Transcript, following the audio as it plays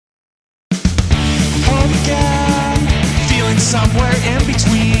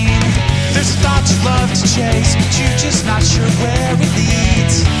love to chase, but you're just not sure where it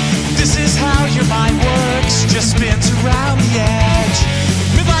leads. This is how your mind works, just spins around the edge.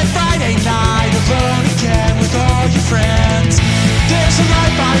 Midlife Friday night, alone again with all your friends. There's a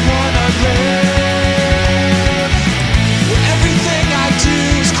life I wanna live, where everything I do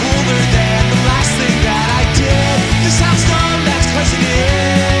is cooler than the last thing that I did. This sounds dumb, that's 'cause it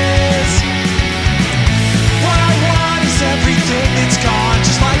is. What I want is everything that's gone,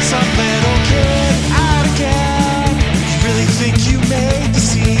 just like some little kid out again. You really think you made the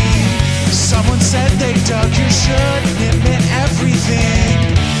scene? Someone said they dug your shirt and it meant everything.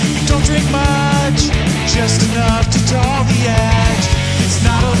 Don't drink much, just enough to dull the edge. It's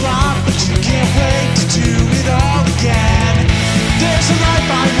not a lot, but you can't wait to do it all again. There's a life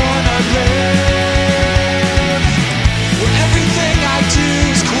I